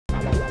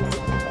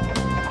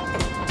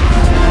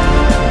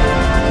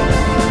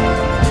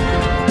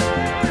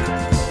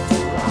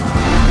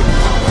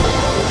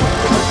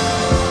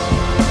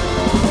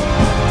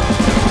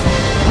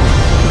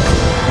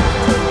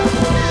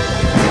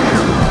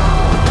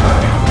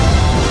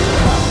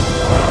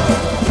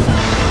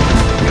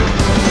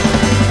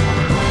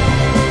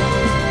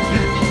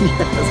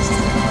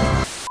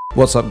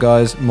What's up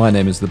guys, my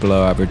name is the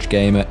Below Average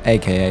Gamer,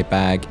 aka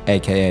Bag,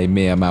 aka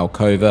Mia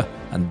Malkova,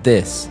 and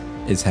this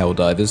is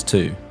Helldivers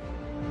 2.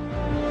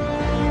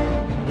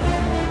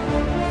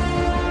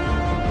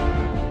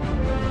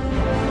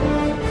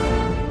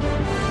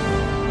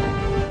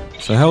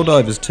 So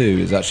Helldivers 2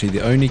 is actually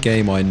the only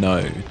game I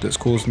know that's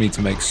caused me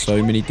to make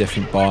so many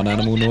different barn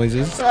animal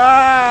noises.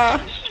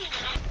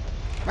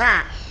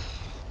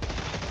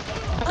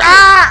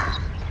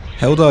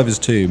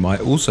 Helldivers 2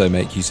 might also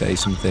make you say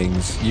some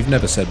things you've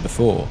never said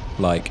before,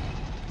 like,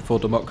 for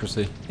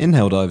democracy. In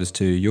Helldivers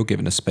 2, you're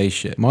given a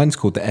spaceship. Mine's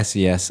called the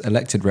SES,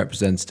 Elected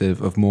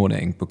Representative of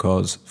Morning,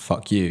 because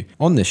fuck you.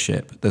 On this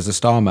ship, there's a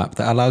star map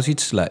that allows you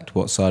to select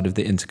what side of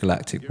the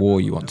intergalactic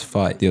war you want to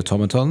fight, the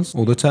automatons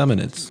or the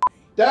terminids.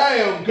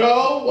 Damn,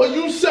 girl, what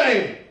you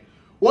saying?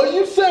 What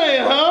you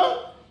saying,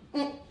 huh?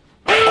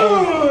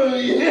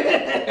 Oh,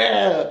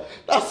 yeah,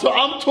 that's what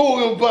I'm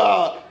talking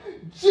about.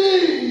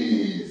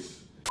 Jeez.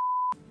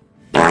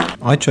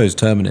 I chose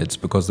terminids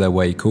because they're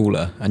way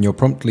cooler, and you're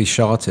promptly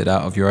sharted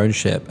out of your own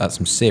ship at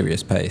some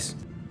serious pace.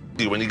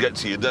 When you get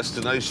to your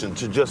destination,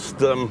 to just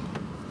do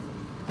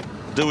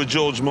a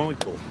George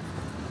Michael.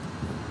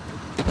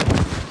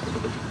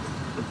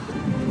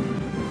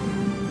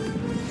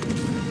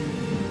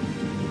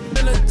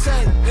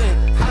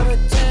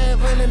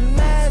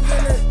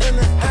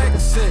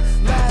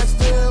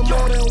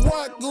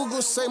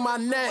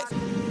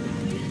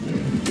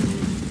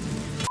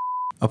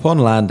 Upon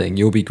landing,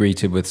 you'll be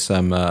greeted with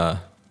some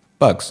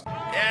bugs.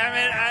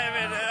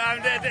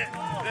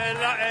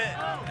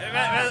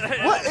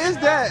 What is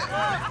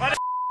that?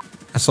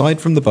 Aside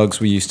from the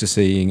bugs we're used to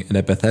seeing in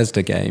a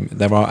Bethesda game,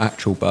 there are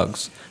actual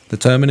bugs. The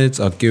terminids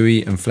are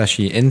gooey and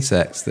fleshy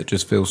insects that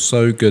just feel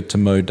so good to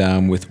mow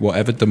down with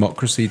whatever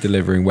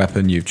democracy-delivering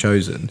weapon you've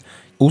chosen.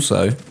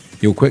 Also,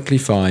 you'll quickly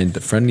find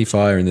that friendly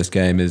fire in this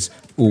game is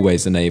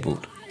always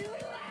enabled.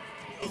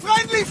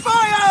 Friendly fire!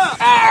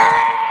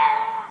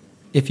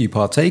 If you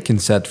partake in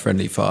said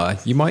friendly fire,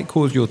 you might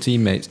cause your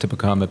teammates to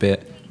become a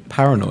bit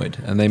paranoid,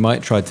 and they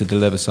might try to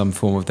deliver some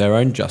form of their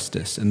own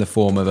justice in the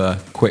form of a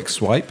quick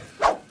swipe.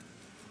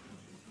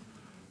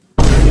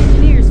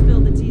 Engineers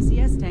filled the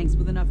TCS tanks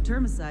with enough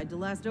termicide to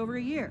last over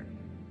a year.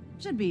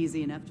 Should be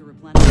easy enough to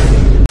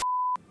replenish.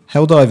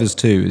 Helldivers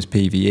 2 is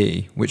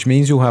PvE, which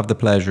means you'll have the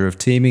pleasure of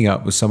teaming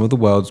up with some of the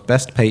world's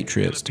best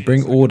patriots to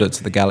bring order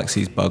to the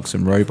galaxy's bugs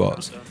and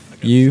robots.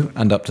 You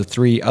and up to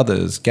 3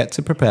 others get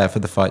to prepare for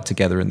the fight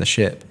together in the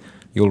ship.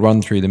 You'll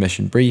run through the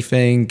mission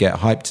briefing, get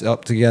hyped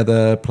up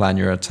together, plan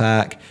your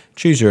attack,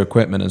 choose your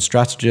equipment and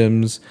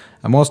stratagems,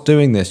 and whilst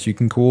doing this you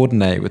can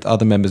coordinate with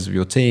other members of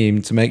your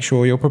team to make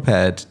sure you're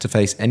prepared to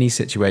face any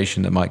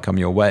situation that might come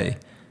your way.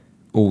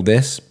 All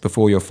this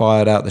before you're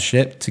fired out the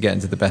ship to get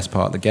into the best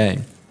part of the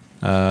game.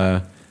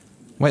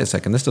 Wait a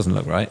second, this doesn't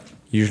look right.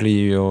 Usually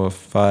you're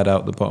fired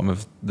out the bottom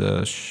of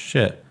the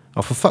ship.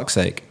 Oh, for fuck's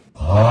sake.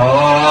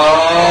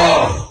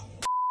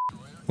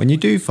 When you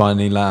do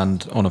finally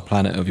land on a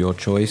planet of your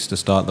choice to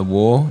start the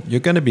war, you're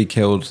going to be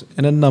killed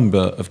in a number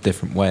of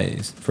different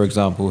ways. For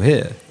example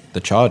here, the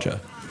Charger.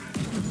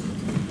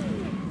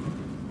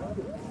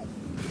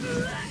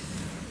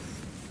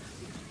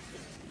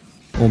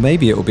 Or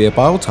maybe it will be a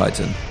Bile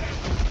Titan.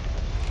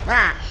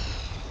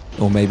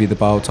 Or maybe the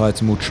Bile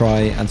Titan will try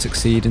and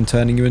succeed in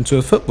turning you into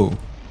a football.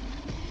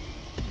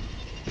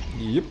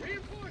 Yep.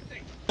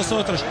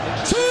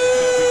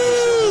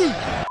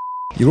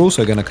 You're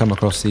also going to come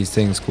across these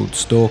things called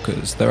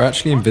stalkers. They're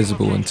actually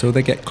invisible until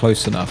they get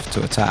close enough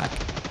to attack.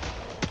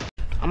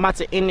 I'm about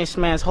to end this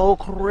man's whole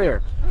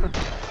career.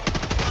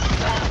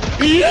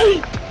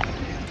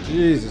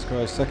 Jesus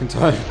Christ, second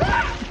time.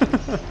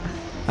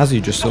 As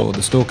you just saw,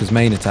 the stalker's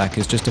main attack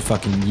is just to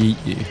fucking yeet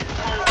you.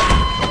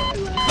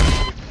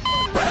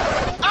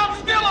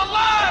 I'm still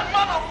alive,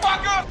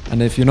 motherfucker!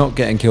 And if you're not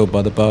getting killed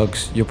by the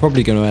bugs, you're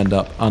probably going to end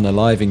up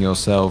unaliving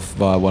yourself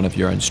via one of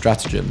your own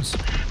stratagems.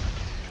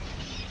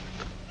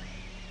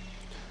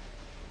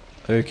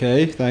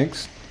 Okay,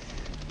 thanks.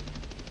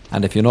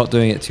 And if you're not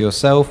doing it to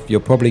yourself,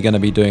 you're probably going to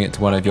be doing it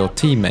to one of your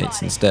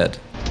teammates instead.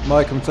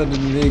 Mike, I'm sending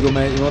an eagle,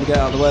 mate. You want to get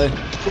out of the way?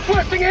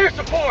 Requesting air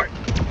support!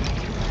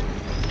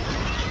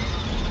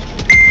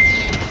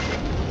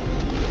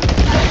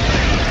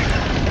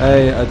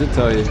 Hey, I did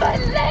tell you.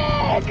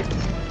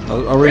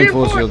 I'll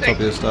reinforce you on top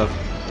of your stuff.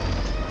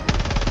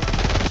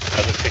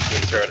 I just kicked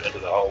the turret into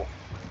the hole.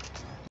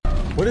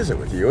 What is it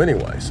with you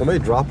anyway? Somebody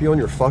drop you on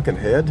your fucking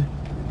head?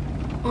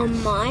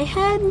 On my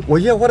head?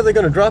 Well, yeah, what are they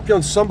gonna drop you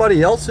on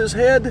somebody else's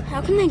head?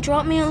 How can they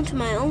drop me onto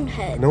my own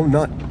head? No,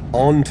 not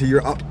onto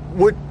your...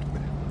 what?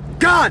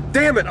 God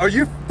damn it, are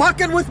you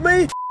fucking with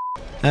me?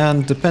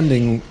 And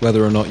depending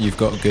whether or not you've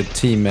got a good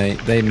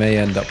teammate, they may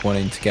end up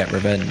wanting to get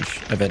revenge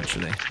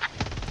eventually.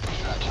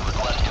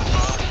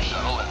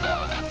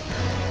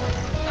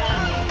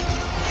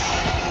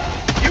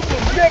 You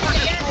will never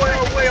destroy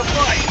our way of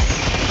life!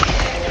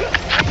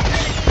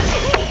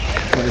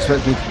 Don't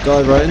expect me to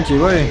dive right into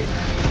you, will you?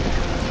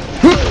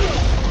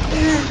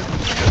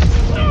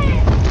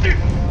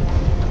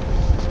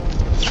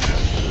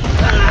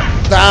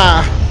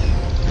 Ah!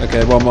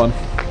 Okay, 1-1.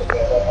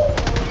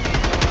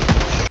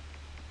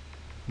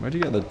 Where'd you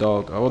get the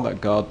dog? I want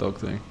that guard dog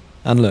thing.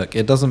 And look,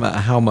 it doesn't matter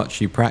how much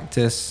you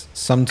practice,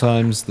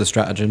 sometimes the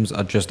stratagems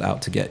are just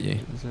out to get you.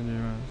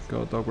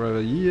 Got a dog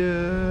rover,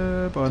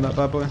 yeah, behind that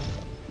bad boy.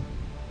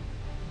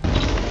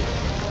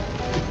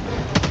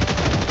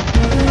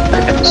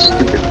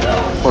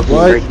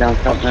 Why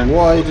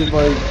did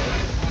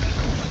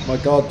my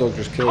guard dog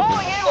just kill me?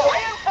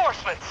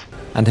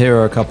 And here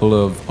are a couple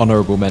of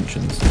honourable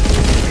mentions.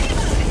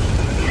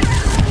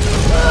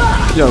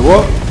 Yo,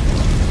 what?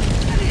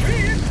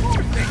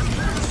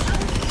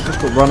 Just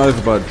got run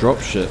over by a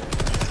dropship.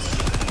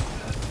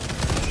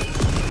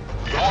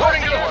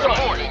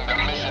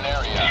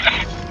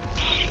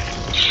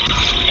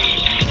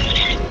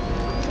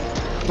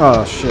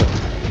 Oh shit.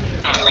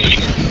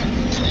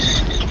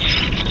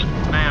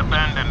 They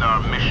abandoned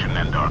our mission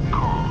and our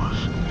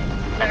cause.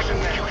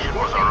 Execution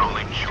was our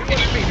only choice.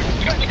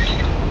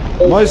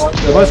 Am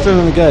I still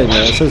in the game?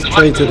 Yeah, it says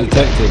traitor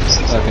detectives.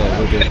 Okay,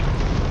 we're good.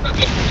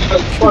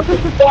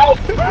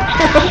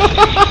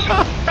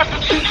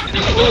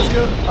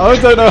 I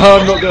don't know how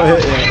I'm not gonna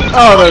hit you.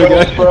 Oh, there we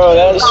go. Bro,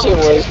 that shit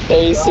was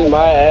facing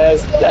my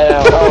ass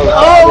down.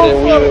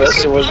 That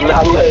shit was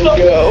not letting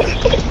go.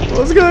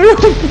 What's going on?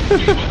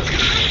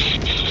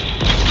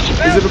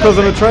 Is it because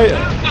I'm a traitor?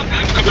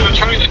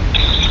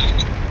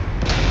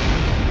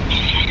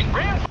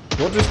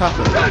 What just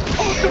happened?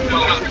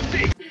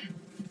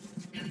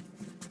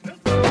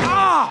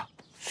 Ah!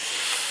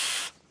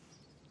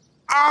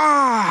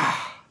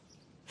 Ah!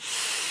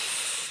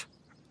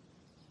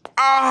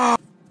 Ah!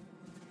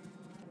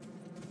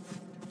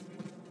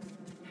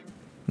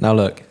 Now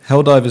look,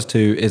 Helldivers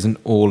 2 isn't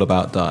all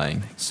about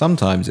dying.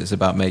 Sometimes it's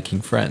about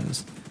making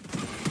friends.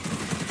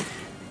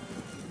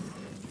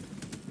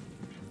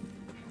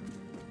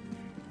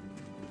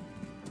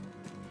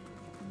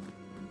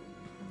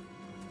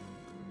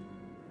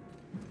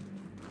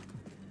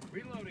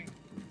 Reloading.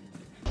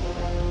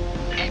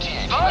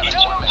 1 minute,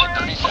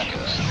 30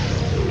 seconds.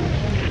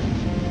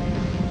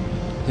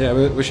 Yeah,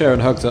 we're sharing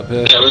hugs up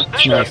here.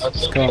 It's nice,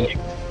 it's calm.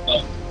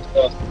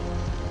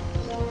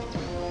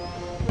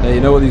 Hey,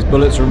 you know what these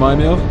bullets remind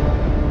me of?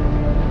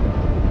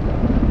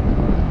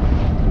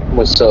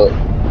 What's up?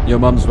 Your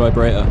mum's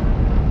vibrator.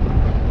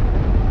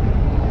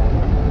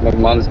 My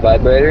mom's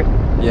vibrator?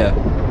 Yeah.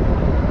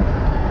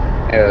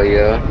 Hell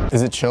yeah.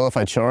 Is it chill if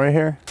I chill right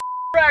here?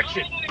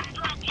 Action!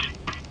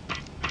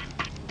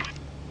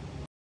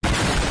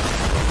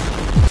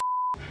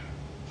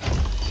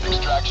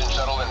 Extraction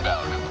shuttle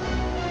inbound.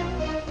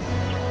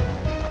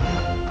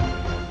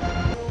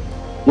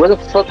 Where the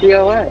fuck are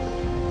y'all at?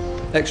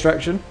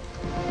 Extraction.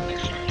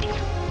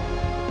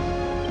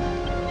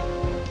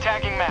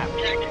 Tagging map.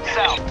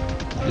 South.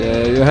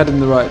 Yeah, you're heading in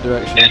the right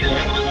direction.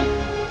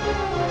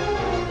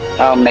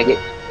 I'll make it.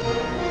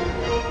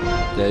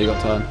 Yeah, you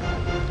got time.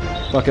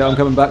 Fuck it, I'm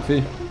coming back for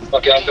you.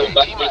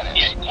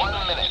 T-minus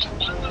 1 minute.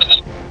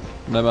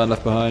 No man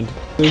left behind.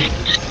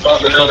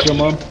 Fuck your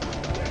mum.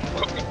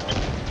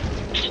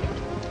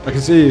 I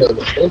can see you.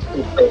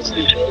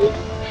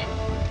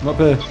 I'm up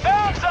here.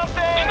 Found something!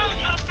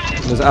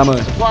 There's ammo.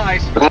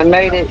 Supplies. I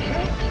made it.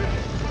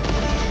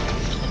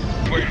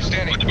 Where you're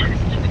standing.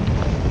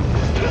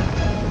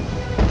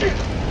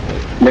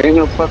 There ain't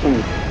no fucking...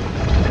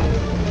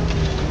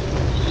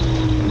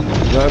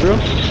 Is that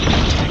everyone?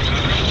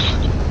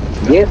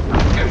 Yep.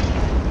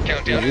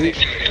 Countdown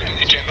ignition.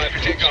 Stand by for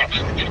takeoff.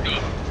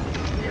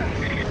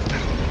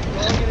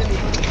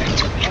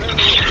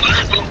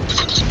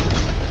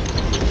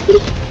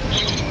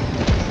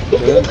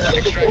 Good.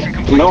 Extraction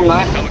complete. No,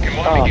 not. Pelican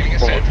 1 Oh, beginning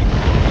ascent.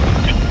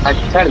 I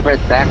tried to press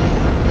back.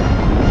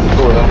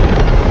 Cool.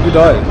 Who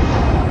died?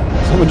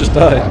 Someone just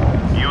died.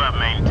 You have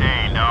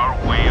maintained our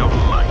way of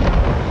life.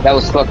 That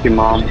was fucking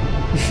mom. It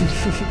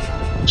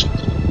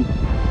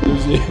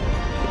was you.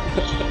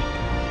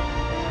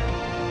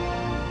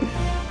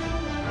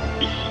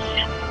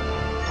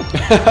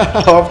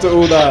 After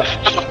all that.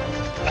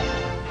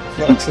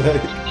 Fuck's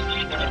sake.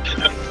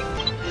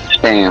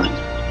 Damn.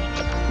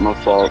 My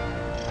fault.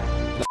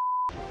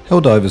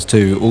 Helldivers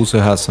 2 also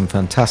has some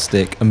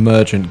fantastic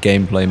emergent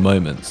gameplay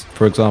moments.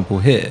 For example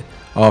here,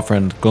 our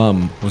friend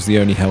Glum was the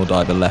only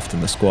Helldiver left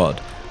in the squad.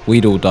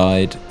 We'd all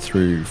died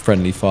through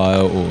friendly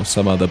fire or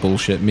some other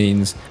bullshit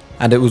means,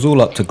 and it was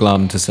all up to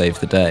Glum to save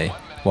the day,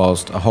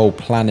 whilst a whole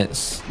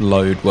planet's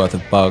load worth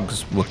of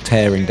bugs were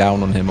tearing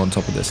down on him on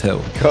top of this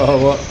hill.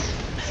 God,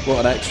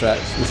 what an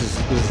extract. This is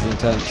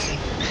intense.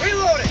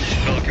 Reloading!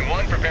 Pelican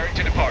 1 preparing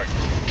to depart.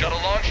 Shuttle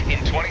launch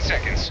in 20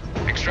 seconds.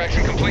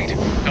 Extraction complete.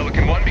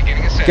 Pelican 1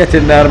 beginning ascent. Get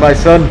in there, my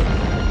son.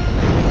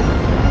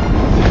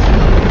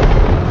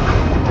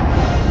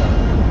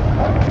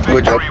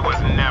 Victory was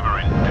never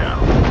in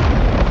doubt.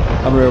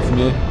 I'm real from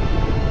you.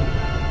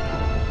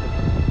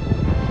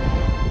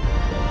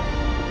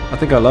 I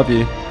think I love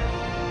you.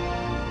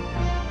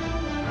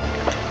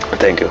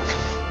 Thank you.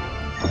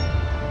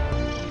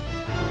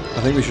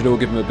 I think we should all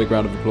give him a big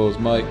round of applause.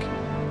 Mike,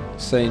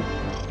 Saint,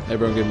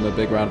 everyone give him a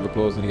big round of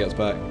applause when he gets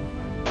back.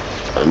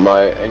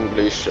 My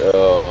English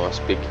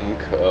speaking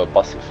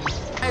passive.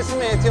 Nice to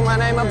meet you. My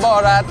name is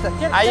Borat.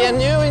 I am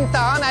new in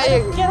town.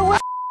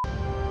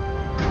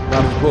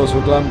 Round of applause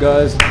for Glum,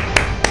 guys.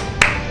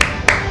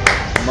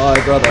 My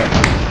brother.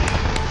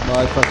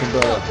 My fucking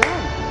brother.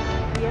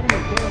 The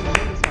enemy barely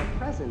noticed our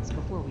presence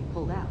before we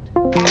pulled out.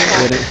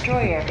 Our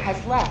destroyer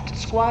has left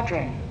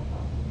squadron.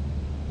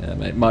 Yeah,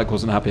 mate, Mike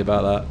wasn't happy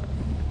about that.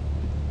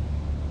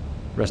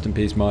 Rest in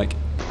peace, Mike.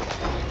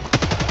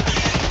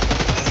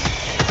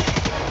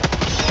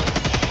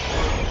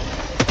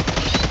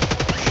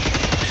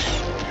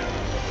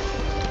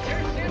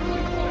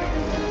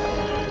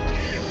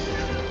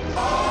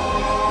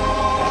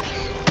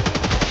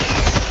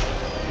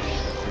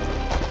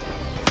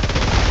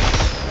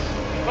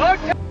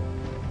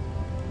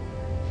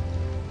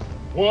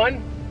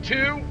 One,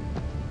 two.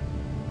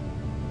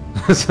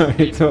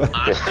 Sorry, do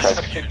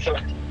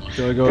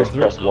I go Just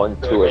through? press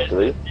 1, 2, or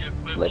 3.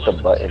 Let the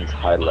buttons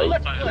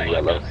highlight in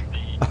yellow.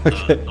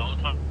 Okay.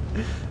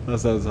 That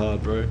sounds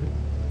hard, bro.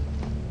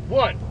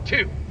 1,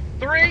 2,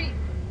 3.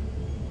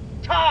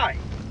 Tie.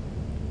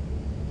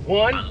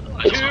 1, 2.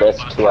 It's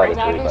best 2 out of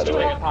 3, by the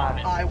way.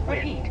 I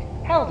win.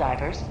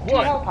 Helldivers to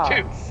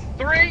 1, 2,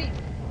 3.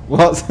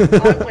 What?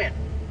 I win.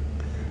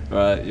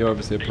 Right, you're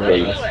obviously a pro.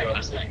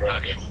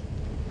 Yeah,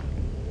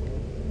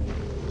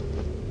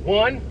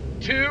 1,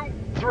 2,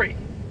 3.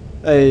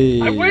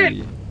 Hey. I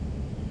win.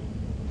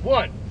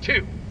 1,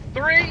 2,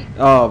 3.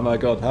 Oh my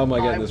god, how am I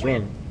getting I this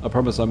win. wrong? I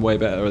promise I'm way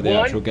better at the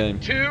 1, actual game.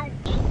 2.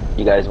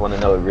 You guys want to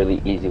know a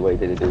really easy way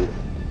to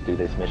do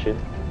this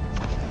mission?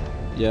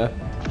 Yeah?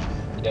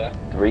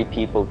 3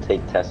 people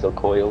take Tesla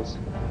coils.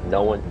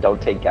 No one,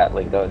 don't take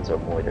Gatling guns or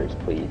mortars,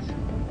 please.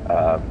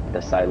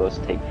 The silos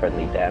take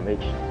friendly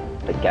damage.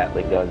 The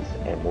Gatling guns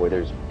and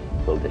mortars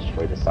will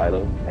destroy the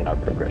silo and our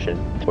progression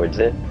towards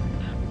it.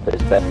 But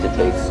it's best to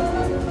take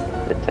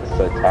the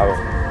Tesla tower,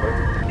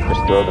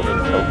 just throw them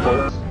in choke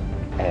points,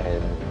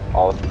 and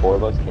all 4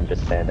 of us can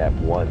just stand at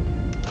one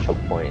choke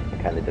point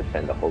and kind of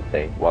defend the whole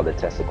thing, while the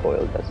Tesla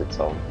coil does its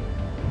own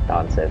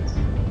nonsense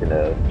in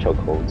the choke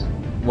holds.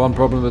 One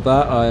problem with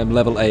that, I am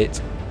level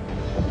 8.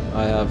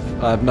 I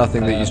have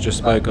nothing that you just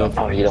spoke of.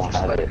 Oh, you don't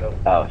have it.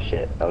 Oh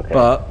shit. Okay.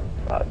 But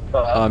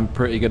I'm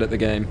pretty good at the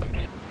game.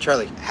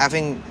 Charlie,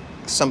 having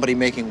somebody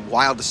making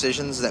wild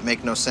decisions that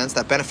make no sense,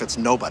 that benefits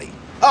nobody.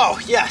 Oh,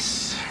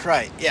 yes.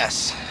 Right,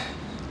 yes.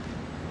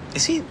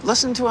 Is he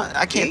listening to us?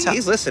 I can't tell.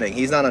 He's listening.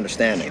 He's not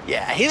understanding.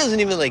 Yeah, he doesn't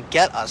even, like,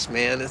 get us,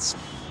 man.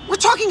 We're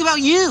talking about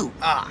you.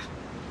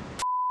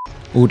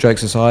 All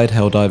jokes aside,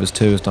 Helldivers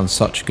 2 has done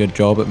such a good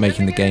job at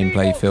making the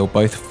gameplay feel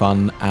both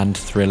fun and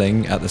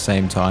thrilling at the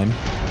same time.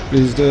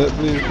 Please do it,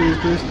 please, please,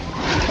 please.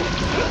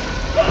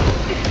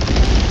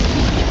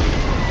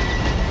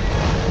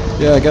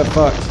 Yeah, get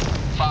fucked.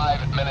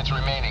 5 minutes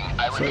remaining.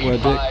 I Suck repeat, my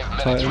dick, 5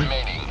 minutes Titan.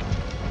 remaining.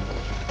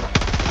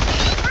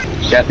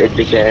 Shut it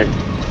again.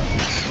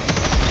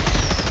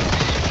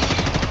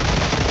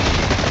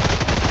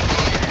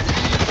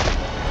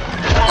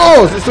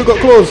 Oh, it's still got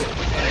claws.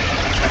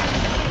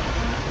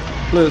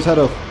 Blew its head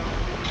off.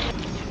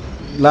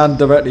 Land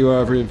directly where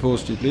I've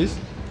reinforced you, please.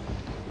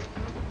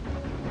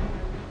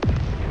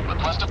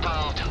 Request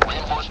approved.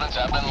 Reinforcements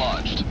have been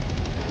launched.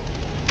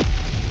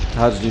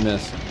 How did you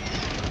miss?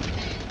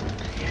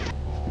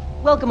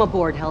 Welcome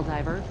aboard,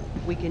 Helldiver.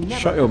 We can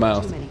never Shut your have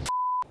mouth. too many.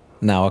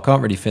 Now, I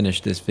can't really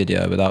finish this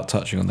video without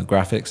touching on the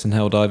graphics in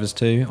Helldivers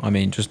 2. I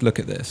mean, just look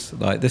at this.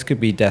 Like, this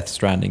could be Death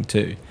Stranding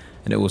 2,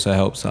 and it also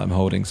helps that I'm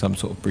holding some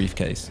sort of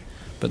briefcase.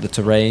 But the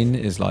terrain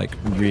is like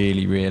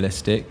really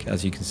realistic,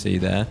 as you can see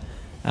there.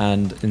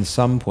 And in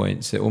some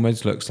points, it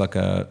almost looks like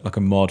a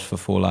mod for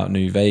Fallout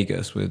New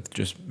Vegas with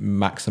just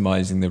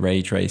maximizing the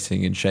ray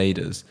tracing and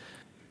shaders.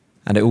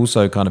 And it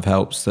also kind of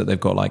helps that they've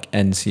got like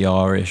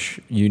NCR-ish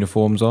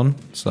uniforms on.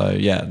 So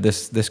yeah,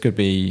 this could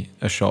be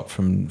a shot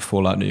from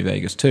Fallout New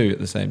Vegas 2 at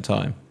the same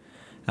time.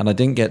 And I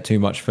didn't get too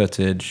much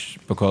footage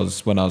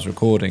because when I was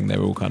recording, they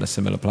were all kind of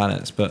similar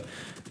planets. But,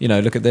 you know,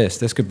 look at this.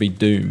 This could be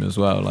Doom as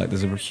well. Like,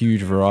 there's a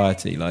huge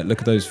variety. Like, look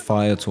at those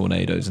fire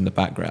tornadoes in the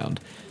background.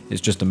 It's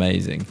just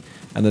amazing.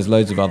 And there's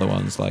loads of other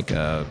ones, like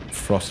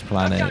frost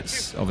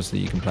planets. Obviously,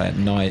 you can play at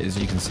night, as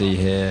you can see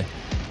here.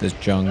 There's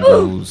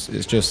jungles.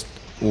 It's just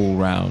all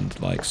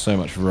round, like, so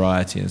much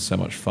variety and so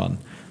much fun.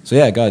 So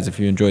yeah, guys, if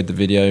you enjoyed the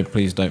video,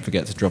 please don't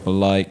forget to drop a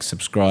like,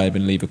 subscribe,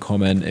 and leave a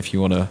comment if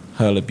you want to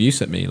hurl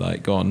abuse at me.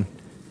 Like, go on,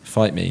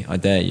 fight me, I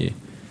dare you.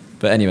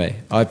 But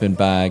anyway, I've been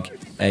Bag,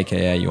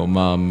 aka your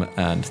mum,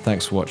 and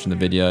thanks for watching the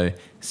video.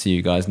 See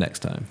you guys next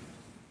time.